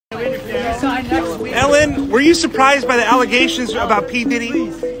Ellen, were you surprised by the allegations about P.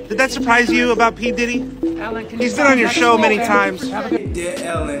 Diddy? Did that surprise you about P. Diddy? He's been on your show many times. Dear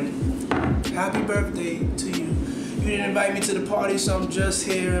Ellen, happy birthday to you. You didn't invite me to the party, so I'm just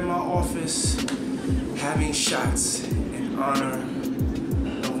here in my office having shots in honor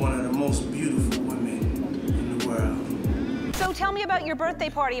of one of the most beautiful women in the world. So tell me about your birthday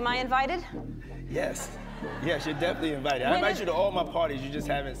party. Am I invited? Yes. Yes, you're definitely invited. I invite you to all my parties, you just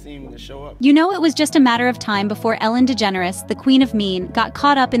haven't seen me to show up. You know, it was just a matter of time before Ellen DeGeneres, the queen of mean, got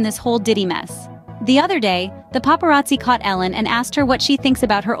caught up in this whole Diddy mess. The other day, the paparazzi caught Ellen and asked her what she thinks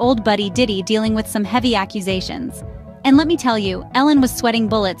about her old buddy Diddy dealing with some heavy accusations. And let me tell you, Ellen was sweating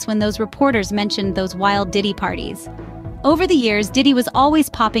bullets when those reporters mentioned those wild Diddy parties. Over the years, Diddy was always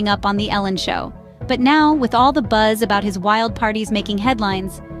popping up on The Ellen Show. But now, with all the buzz about his wild parties making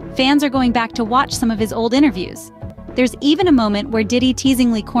headlines, fans are going back to watch some of his old interviews. There's even a moment where Diddy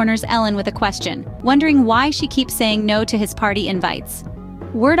teasingly corners Ellen with a question, wondering why she keeps saying no to his party invites.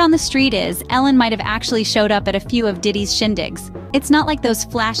 Word on the street is Ellen might have actually showed up at a few of Diddy's shindigs. It's not like those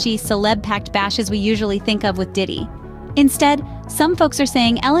flashy, celeb-packed bashes we usually think of with Diddy. Instead, some folks are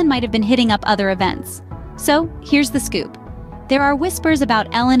saying Ellen might have been hitting up other events. So, here's the scoop. There are whispers about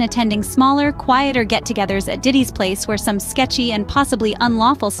Ellen attending smaller, quieter get-togethers at Diddy's place where some sketchy and possibly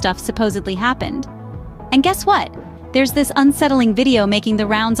unlawful stuff supposedly happened. And guess what? There's this unsettling video making the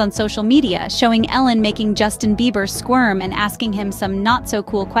rounds on social media showing Ellen making Justin Bieber squirm and asking him some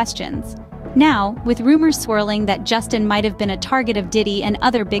not-so-cool questions. Now, with rumors swirling that Justin might have been a target of Diddy and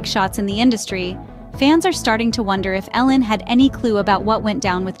other big shots in the industry, fans are starting to wonder if Ellen had any clue about what went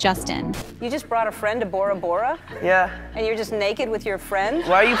down with Justin. You just brought a friend to Bora Bora? Yeah. And you're just naked with your friend?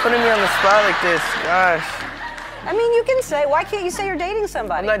 Why are you putting me on the spot like this? Gosh. I mean, you can say, why can't you say you're dating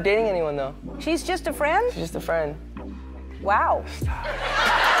somebody? I'm not dating anyone, though. She's just a friend? She's just a friend. Wow.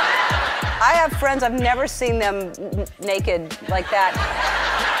 I have friends, I've never seen them naked like that.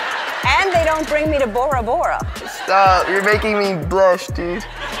 And they don't bring me to Bora Bora. Stop, you're making me blush, dude.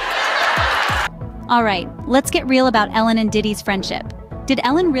 Alright, let's get real about Ellen and Diddy's friendship. Did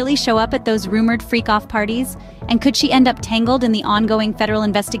Ellen really show up at those rumored freak-off parties? And could she end up tangled in the ongoing federal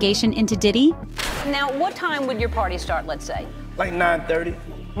investigation into Diddy? Now, what time would your party start, let's say? Like 9:30.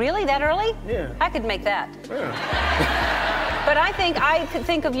 Really, that early? Yeah. I could make that. Yeah. But I could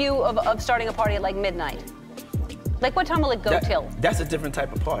think of you of starting a party at like midnight. Like, what time will it go till? That's a different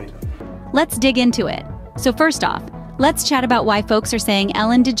type of party, though. Let's dig into it. So first off, let's chat about why folks are saying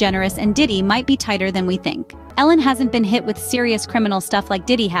Ellen DeGeneres and Diddy might be tighter than we think. Ellen hasn't been hit with serious criminal stuff like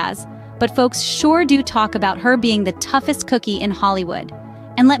Diddy has, but folks sure do talk about her being the toughest cookie in Hollywood.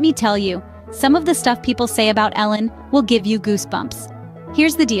 And let me tell you, some of the stuff people say about Ellen will give you goosebumps.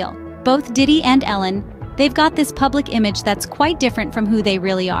 Here's the deal. Both Diddy and Ellen, they've got this public image that's quite different from who they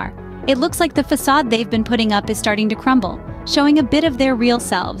really are. It looks like the facade they've been putting up is starting to crumble, showing a bit of their real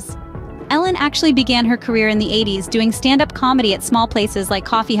selves. Ellen actually began her career in the 80s doing stand-up comedy at small places like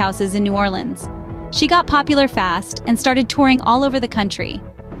coffee houses in New Orleans. She got popular fast and started touring all over the country.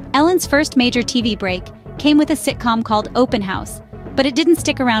 Ellen's first major TV break came with a sitcom called Open House, but it didn't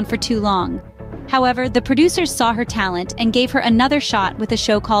stick around for too long. However, the producers saw her talent and gave her another shot with a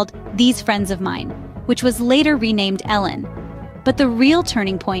show called These Friends of Mine, which was later renamed Ellen. But the real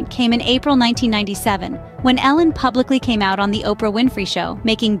turning point came in April 1997, when Ellen publicly came out on The Oprah Winfrey Show,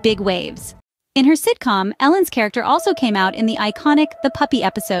 making big waves. In her sitcom, Ellen's character also came out in the iconic The Puppy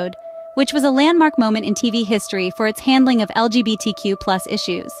episode, which was a landmark moment in TV history for its handling of LGBTQ+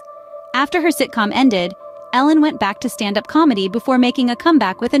 issues. After her sitcom ended, Ellen went back to stand-up comedy before making a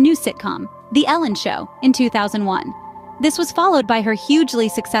comeback with a new sitcom, The Ellen Show, in 2001. This was followed by her hugely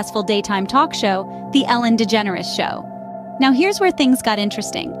successful daytime talk show, The Ellen DeGeneres Show. Now here's where things got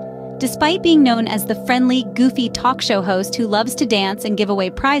interesting. Despite being known as the friendly, goofy talk show host who loves to dance and give away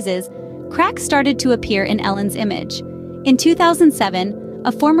prizes, cracks started to appear in Ellen's image. In 2007,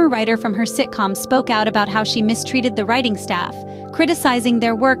 a former writer from her sitcom spoke out about how she mistreated the writing staff, criticizing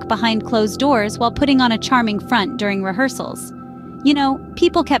their work behind closed doors while putting on a charming front during rehearsals. You know,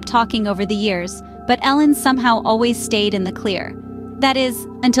 people kept talking over the years, but Ellen somehow always stayed in the clear. That is,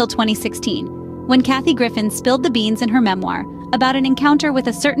 until 2016, when Kathy Griffin spilled the beans in her memoir about an encounter with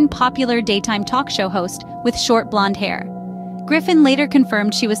a certain popular daytime talk show host with short blonde hair. Griffin later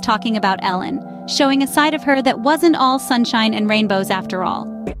confirmed she was talking about Ellen, showing a side of her that wasn't all sunshine and rainbows after all.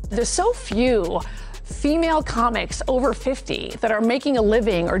 There's so few female comics over 50 that are making a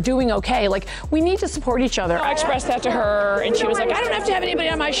living or doing okay. Like, we need to support each other. I expressed that to her, and she was like, I don't have to have anybody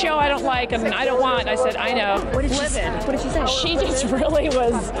on my show I don't like and I don't want. I said, I know. What did she say? She just really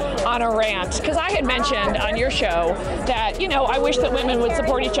was on a rant, because I had mentioned on your show that, you know, I wish that women would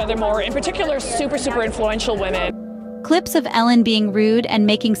support each other more, in particular super, super influential women. Clips of Ellen being rude and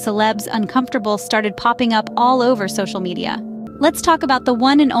making celebs uncomfortable started popping up all over social media. Let's talk about the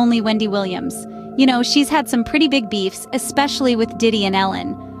one and only Wendy Williams. You know, she's had some pretty big beefs, especially with Diddy and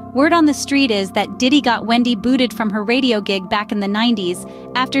Ellen. Word on the street is that Diddy got Wendy booted from her radio gig back in the 90s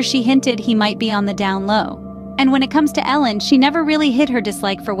after she hinted he might be on the down low. And when it comes to Ellen, she never really hid her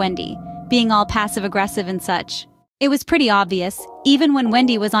dislike for Wendy, being all passive-aggressive and such. It was pretty obvious, even when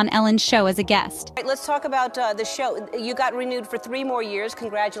Wendy was on Ellen's show as a guest. All right, let's talk about the show. You got renewed for 3 more years.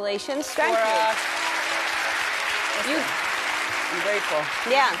 Congratulations. Thank you. I'm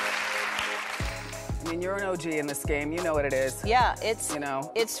grateful. Yeah. I mean, you're an OG in this game. You know what it is. Yeah, it's, you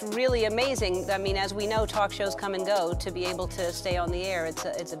know, it's really amazing. I mean, as we know, talk shows come and go. To be able to stay on the air,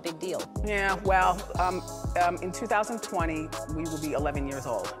 it's a big deal. Yeah, well, in 2020, we will be 11 years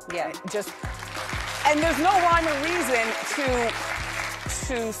old. Yeah. And there's no rhyme or reason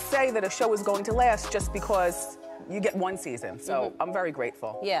to say that a show is going to last just because you get 1 season. So I'm very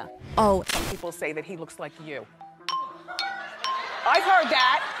grateful. Yeah. Oh. Some people say that he looks like you. I've heard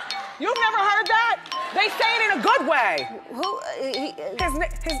that. You've never heard that? They say it in a good way. Who?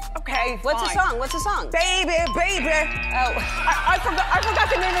 Okay, What's fine. the song? What's the song? Baby, baby. Oh. I forgot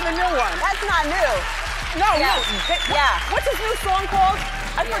the name of the new one. That's not new. No, Yeah. no. Yeah. What's his new song called?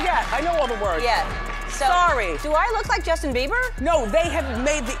 I forget. I know all the words. Yeah. So, sorry. Do I look like Justin Bieber? No, they have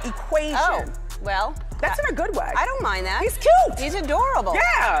made the equation. Oh, well. That's in a good way. I don't mind that. He's cute. He's adorable.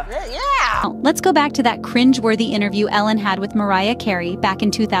 Yeah. Yeah. Let's go back to that cringe-worthy interview Ellen had with Mariah Carey back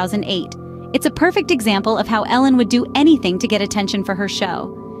in 2008. It's a perfect example of how Ellen would do anything to get attention for her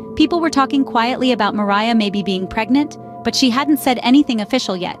show. People were talking quietly about Mariah maybe being pregnant, but she hadn't said anything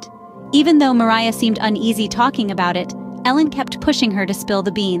official yet. Even though Mariah seemed uneasy talking about it, Ellen kept pushing her to spill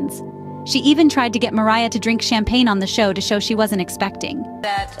the beans. She even tried to get Mariah to drink champagne on the show to show she wasn't expecting.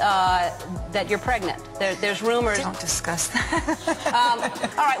 That you're pregnant. There's rumors. Don't discuss that.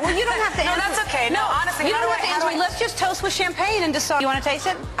 All right, well, you don't have to answer. No, that's okay. No, honestly, you don't have to answer me. Let's just toast with champagne and decide. You want to taste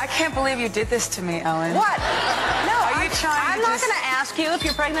it? I can't believe you did this to me, Ellen. What? No, Are you trying I'm to not just... going to ask you if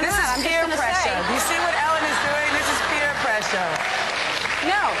you're pregnant This or not. is peer pressure. You see what Ellen is doing? This is peer pressure.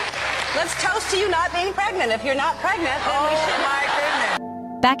 No. Let's toast to you not being pregnant. If you're not pregnant, then we should. My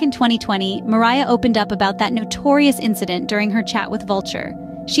goodness. Back in 2020, Mariah opened up about that notorious incident during her chat with Vulture.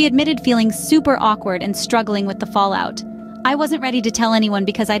 She admitted feeling super awkward and struggling with the fallout. "I wasn't ready to tell anyone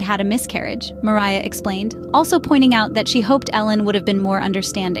because I'd had a miscarriage," Mariah explained, also pointing out that she hoped Ellen would have been more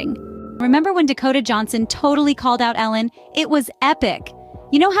understanding. Remember when Dakota Johnson totally called out Ellen? It was epic.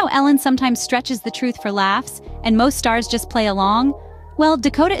 You know how Ellen sometimes stretches the truth for laughs, and most stars just play along? Well,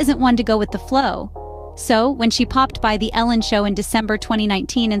 Dakota isn't one to go with the flow. So, when she popped by the Ellen show in December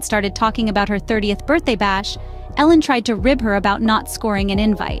 2019 and started talking about her 30th birthday bash, Ellen tried to rib her about not scoring an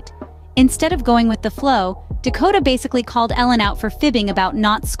invite. Instead of going with the flow, Dakota basically called Ellen out for fibbing about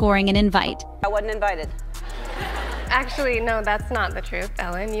not scoring an invite. I wasn't invited. Actually, no, that's not the truth,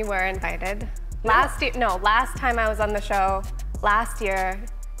 Ellen. You were invited. Last time I was on the show, last year,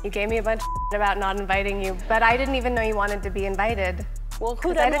 you gave me a bunch of about not inviting you, but I didn't even know you wanted to be invited. Well,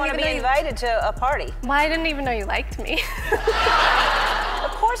 who doesn't want to be invited to a party? Well, I didn't even know you liked me.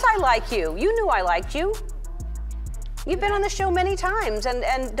 Of course I like you. You knew I liked you. You've been on the show many times,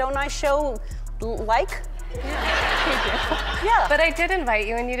 and don't I show like? Yeah, you do. Yeah. But I did invite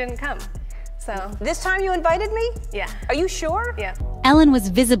you and you didn't come, so. This time you invited me? Yeah. Are you sure? Yeah. Ellen was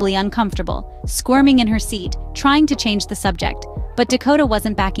visibly uncomfortable, squirming in her seat, trying to change the subject, but Dakota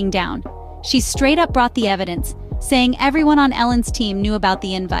wasn't backing down. She straight up brought the evidence, saying everyone on Ellen's team knew about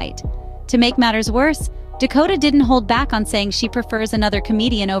the invite. To make matters worse, Dakota didn't hold back on saying she prefers another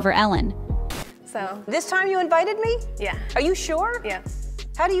comedian over Ellen. So. This time you invited me? Yeah. Are you sure? Yeah.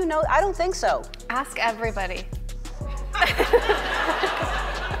 How do you know? I don't think so. Ask everybody.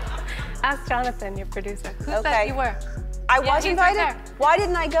 Ask Jonathan, your producer. Who said you were? I was invited? Why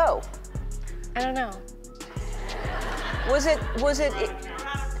didn't I go? I don't know. Was it,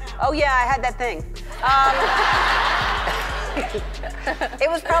 oh yeah, I had that thing. It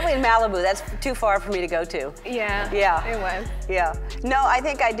was probably in Malibu. That's too far for me to go to. Yeah. Yeah. It was. Yeah. No, I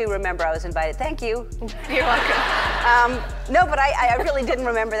think I do remember I was invited. Thank you. You're welcome. No, but I really didn't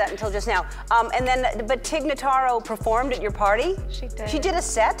remember that until just now. But Tig Notaro performed at your party? She did. She did a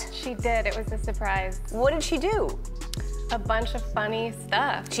set? She did. It was a surprise. What did she do? a bunch of funny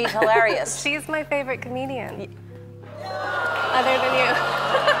stuff. She's hilarious. She's my favorite comedian. Other than you.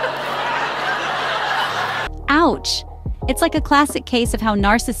 Ouch! It's like a classic case of how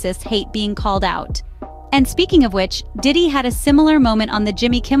narcissists hate being called out. And speaking of which, Diddy had a similar moment on the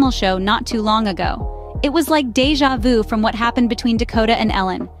Jimmy Kimmel Show not too long ago. It was like deja vu from what happened between Dakota and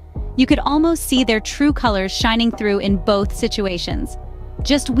Ellen. You could almost see their true colors shining through in both situations.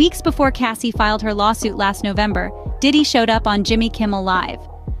 Just weeks before Cassie filed her lawsuit last November, Diddy showed up on Jimmy Kimmel Live.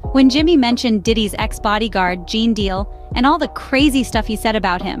 When Jimmy mentioned Diddy's ex-bodyguard, Gene Deal, and all the crazy stuff he said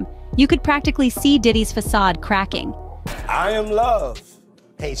about him, you could practically see Diddy's facade cracking. I am love.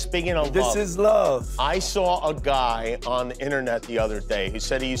 Hey, speaking of This love, is love. I saw a guy on the internet the other day who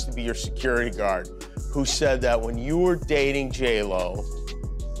said he used to be your security guard, who said that when you were dating J-Lo,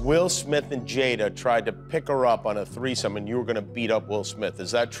 Will Smith and Jada tried to pick her up on a threesome and you were gonna beat up Will Smith.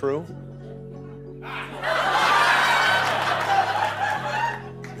 Is that true?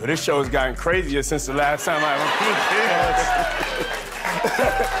 Yo, this show has gotten crazier since the last time I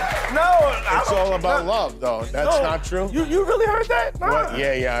No, it's all about love, though. That's not true. You really heard that? Nah. What?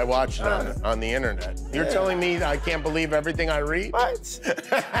 Yeah, I watched it on the internet. You're telling me I can't believe everything I read? What?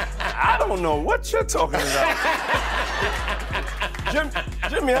 I don't know what you're talking about.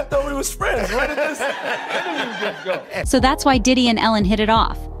 Jimmy, I thought we was friends. Where did this go? So that's why Diddy and Ellen hit it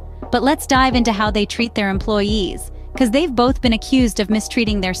off. But let's dive into how they treat their employees, because they've both been accused of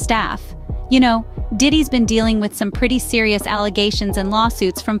mistreating their staff. You know, Diddy's been dealing with some pretty serious allegations and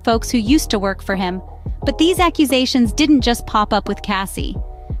lawsuits from folks who used to work for him. But these accusations didn't just pop up with Cassie.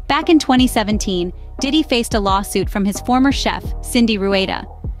 Back in 2017, Diddy faced a lawsuit from his former chef, Cindy Rueda.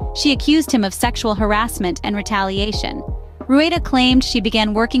 She accused him of sexual harassment and retaliation. Rueda claimed she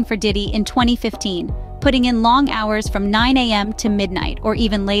began working for Diddy in 2015, putting in long hours from 9 a.m. to midnight or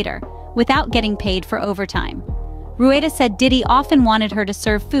even later, without getting paid for overtime. Rueda said Diddy often wanted her to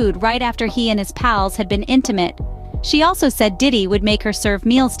serve food right after he and his pals had been intimate. She also said Diddy would make her serve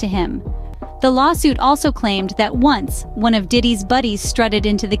meals to him. The lawsuit also claimed that once, one of Diddy's buddies strutted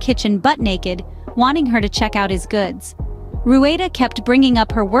into the kitchen butt naked, wanting her to check out his goods. Rueda kept bringing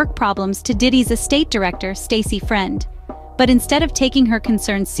up her work problems to Diddy's estate director, Stacey Friend. But instead of taking her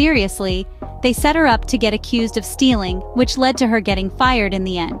concerns seriously, they set her up to get accused of stealing, which led to her getting fired in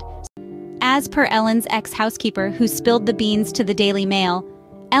the end. As per Ellen's ex-housekeeper who spilled the beans to the Daily Mail,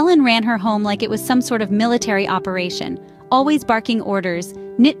 Ellen ran her home like it was some sort of military operation, always barking orders,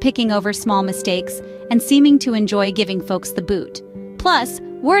 nitpicking over small mistakes, and seeming to enjoy giving folks the boot. Plus,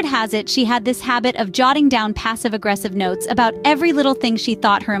 word has it she had this habit of jotting down passive-aggressive notes about every little thing she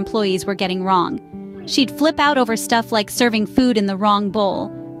thought her employees were getting wrong. She'd flip out over stuff like serving food in the wrong bowl,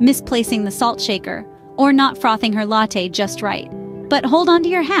 misplacing the salt shaker, or not frothing her latte just right. But hold on to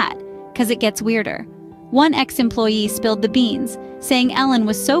your hat, because it gets weirder. One ex-employee spilled the beans, saying Ellen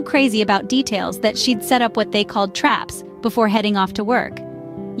was so crazy about details that she'd set up what they called traps before heading off to work.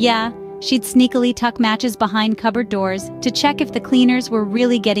 Yeah, she'd sneakily tuck matches behind cupboard doors to check if the cleaners were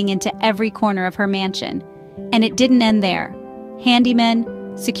really getting into every corner of her mansion. And it didn't end there.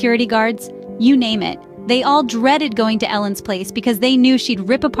 Handymen, security guards, you name it, they all dreaded going to Ellen's place because they knew she'd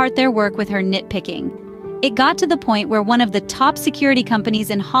rip apart their work with her nitpicking. It got to the point where one of the top security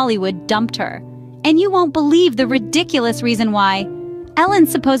companies in Hollywood dumped her. And you won't believe the ridiculous reason why. Ellen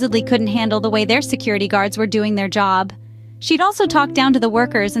supposedly couldn't handle the way their security guards were doing their job. She'd also talk down to the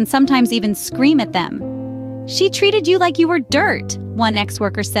workers and sometimes even scream at them. She treated you like you were dirt, one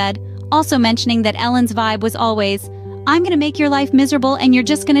ex-worker said, also mentioning that Ellen's vibe was always, I'm gonna make your life miserable and you're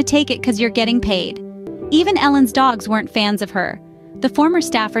just gonna take it 'cause you're getting paid. Even Ellen's dogs weren't fans of her. The former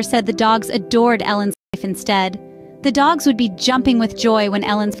staffer said the dogs adored Ellen's life instead. The dogs would be jumping with joy when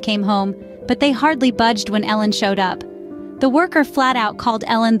Ellen came home, but they hardly budged when Ellen showed up. The worker flat out called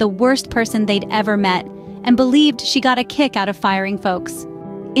Ellen the worst person they'd ever met, and believed she got a kick out of firing folks.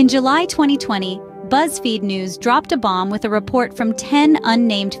 In July 2020, BuzzFeed News dropped a bomb with a report from 10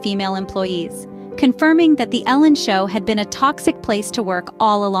 unnamed female employees, confirming that the Ellen Show had been a toxic place to work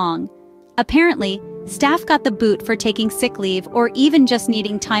all along. Apparently, staff got the boot for taking sick leave or even just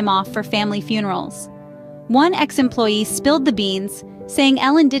needing time off for family funerals. One ex-employee spilled the beans, saying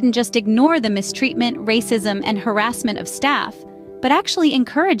Ellen didn't just ignore the mistreatment, racism, and harassment of staff, but actually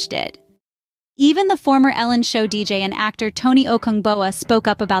encouraged it. Even the former Ellen Show DJ and actor Tony Okungboa spoke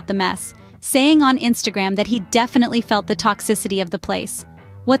up about the mess, saying on Instagram that he definitely felt the toxicity of the place.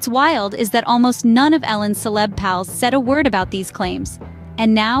 What's wild is that almost none of Ellen's celeb pals said a word about these claims.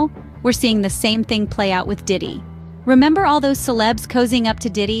 And now, we're seeing the same thing play out with Diddy. Remember all those celebs cozying up to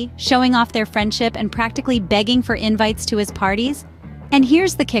Diddy, showing off their friendship and practically begging for invites to his parties? And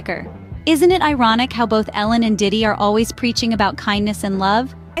here's the kicker. Isn't it ironic how both Ellen and Diddy are always preaching about kindness and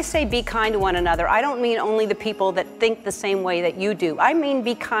love? I say be kind to one another. I don't mean only the people that think the same way that you do. I mean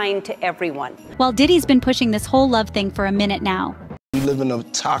be kind to everyone. Well, Diddy's been pushing this whole love thing for a minute now. We live in a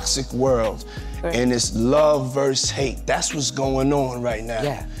toxic world, and it's love versus hate. That's what's going on right now.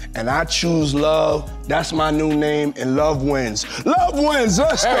 Yeah. And I choose love. That's my new name, and love wins. Love wins.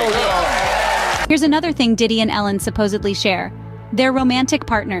 Let's go, y'all. Here's another thing Diddy and Ellen supposedly share. They're romantic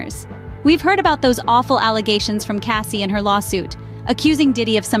partners. We've heard about those awful allegations from Cassie in her lawsuit, accusing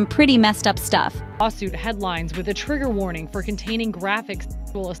Diddy of some pretty messed up stuff. Lawsuit headlines with a trigger warning for containing graphic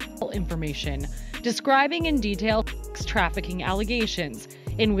sexual assault information, describing in detail sex trafficking allegations,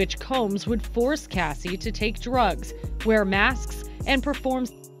 in which Combs would force Cassie to take drugs, wear masks, and perform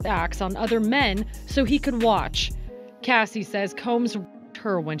acts on other men so he could watch. Cassie says Combs raped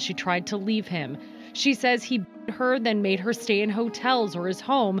her when she tried to leave him. She says he beat her, then made her stay in hotels or his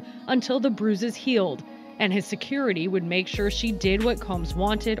home until the bruises healed, and his security would make sure she did what Combs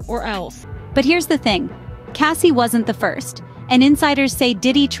wanted or else. But here's the thing. Cassie wasn't the first, and insiders say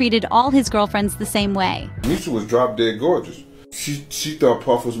Diddy treated all his girlfriends the same way. Nisha was drop dead gorgeous. She thought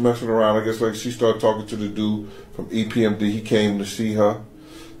Puff was messing around. I guess like she started talking to the dude from EPMD. He came to see her,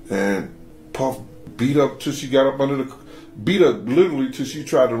 and Puff beat up till she got up under the, beat up literally till she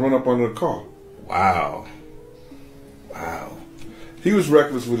tried to run up under the car. Wow. Wow. He was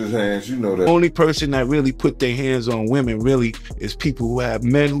reckless with his hands, you know that. The only person that really put their hands on women really is people who have,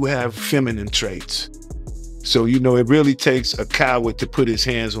 men who have feminine traits. So, you know, it really takes a coward to put his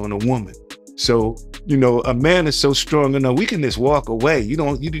hands on a woman. So, you know, a man is so strong enough, we can just walk away. You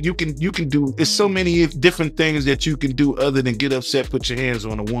can do, there's so many different things that you can do other than get upset, put your hands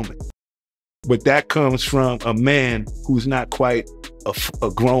on a woman. But that comes from a man who's not quite a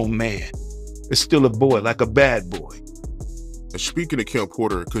grown man. It's still a boy, like a bad boy. Speaking of Kim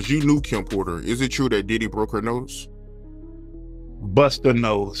Porter, because you knew Kim Porter, is it true that Diddy broke her nose? Bust her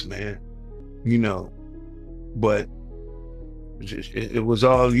nose, man. You know, but it was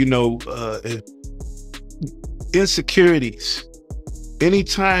all, you know, insecurities.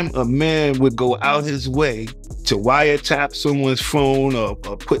 Anytime a man would go out his way to wiretap someone's phone or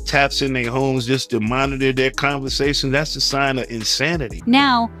put taps in their homes just to monitor their conversation, that's a sign of insanity.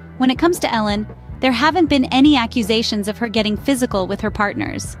 Now, when it comes to Ellen, there haven't been any accusations of her getting physical with her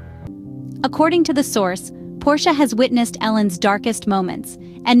partners. According to the source, Portia has witnessed Ellen's darkest moments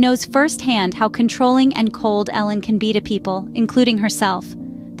and knows firsthand how controlling and cold Ellen can be to people, including herself.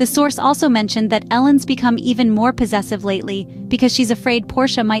 The source also mentioned that Ellen's become even more possessive lately because she's afraid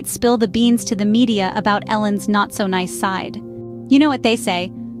Portia might spill the beans to the media about Ellen's not-so-nice side. You know what they say,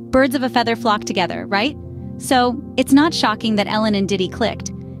 birds of a feather flock together, right? So, it's not shocking that Ellen and Diddy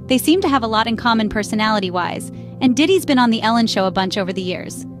clicked. They seem to have a lot in common personality-wise, and Diddy's been on The Ellen Show a bunch over the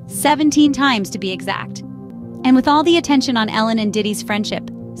years. 17 times to be exact. And with all the attention on Ellen and Diddy's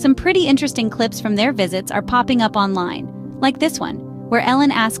friendship, some pretty interesting clips from their visits are popping up online. Like this one, where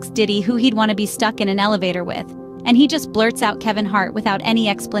Ellen asks Diddy who he'd want to be stuck in an elevator with, and he just blurts out Kevin Hart without any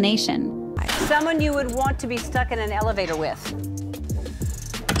explanation. Someone you would want to be stuck in an elevator with.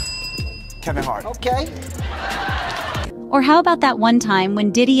 Kevin Hart. Okay. Or how about that one time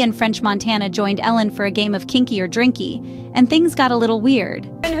when Diddy and French Montana joined Ellen for a game of Kinky or Drinky, and things got a little weird.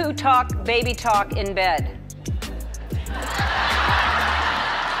 Women who talk baby talk in bed.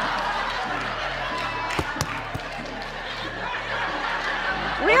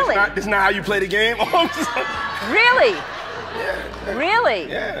 Really? This is not how you play the game? Really? Yeah. Really?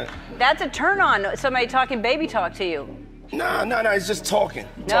 Yeah. That's a turn on, somebody talking baby talk to you. No, it's just talking.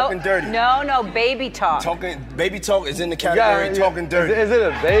 Talking dirty. No, baby talk. Baby talk is in the category talking dirty. Is it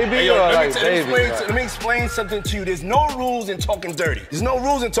a baby or like baby? Let me explain something to you. There's no rules in talking dirty. There's no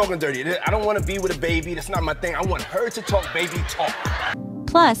rules in talking dirty. I don't want to be with a baby. That's not my thing. I want her to talk baby talk.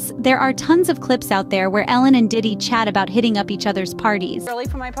 Plus, there are tons of clips out there where Ellen and Diddy chat about hitting up each other's parties. Early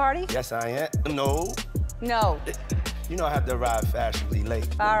for my party? Yes, I am. No. You know I have to arrive fashionably late.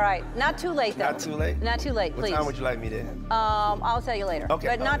 All right. Not too late, though. Not too late? Not too late, please. What time would you like me there? I'll tell you later. Okay.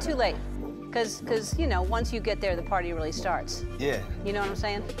 But not too late. Because, you know, once you get there, the party really starts. Yeah. You know what I'm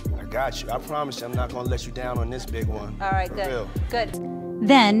saying? I got you. I promise you I'm not going to let you down on this big one. All right, For good. real. Good.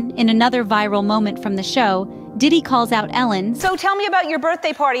 Then, in another viral moment from the show, Diddy calls out Ellen. So tell me about your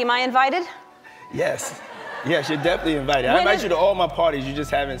birthday party. Am I invited? Yes. Yes, you're definitely invited. I invite you to all my parties. You just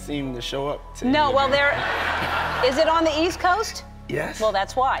haven't seen to show up to. No, well, is it on the East Coast? Yes. Well,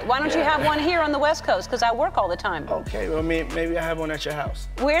 that's why. Why don't you have one here on the West Coast? Because I work all the time. Okay, well, maybe I have one at your house.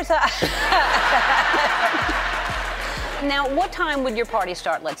 Where's that? Now, what time would your party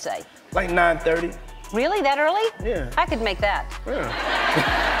start, let's say? Like 9:30. Really? That early? Yeah. I could make that. Yeah.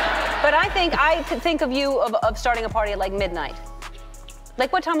 But I could think of you of starting a party at like midnight.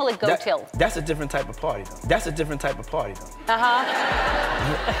 Like what time will it go till? That's a different type of party though. That's a different type of party though.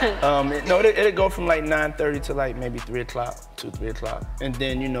 Uh-huh. No, it'll go from like 9:30 to like maybe 3 o'clock, 2, 3 o'clock. And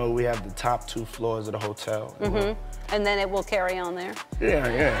then, you know, we have the top 2 floors of the hotel. Mm-hmm. And then it will carry on there. Yeah.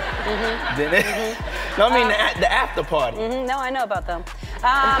 Mm-hmm. Then no, I mean the after party. Mm-hmm. No, I know about them.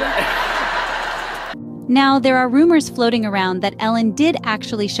 Now, there are rumors floating around that Ellen did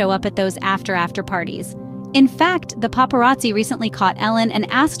actually show up at those after parties. In fact, the paparazzi recently caught Ellen and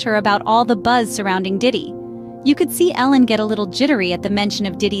asked her about all the buzz surrounding Diddy. You could see Ellen get a little jittery at the mention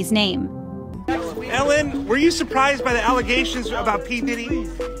of Diddy's name. Ellen, were you surprised by the allegations about P. Diddy?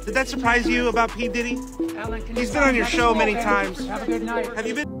 Did that surprise you about P. Diddy? He's been on your show many times. Have a good night. Have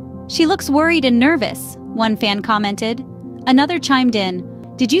you been? She looks worried and nervous, one fan commented. Another chimed in,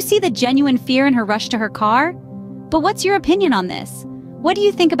 "Did you see the genuine fear in her rush to her car?" But what's your opinion on this? What do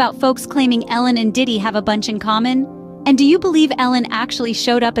you think about folks claiming Ellen and Diddy have a bunch in common? And do you believe Ellen actually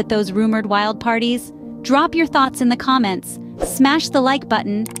showed up at those rumored wild parties? Drop your thoughts in the comments, smash the like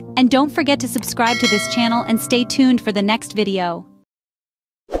button, and don't forget to subscribe to this channel and stay tuned for the next video.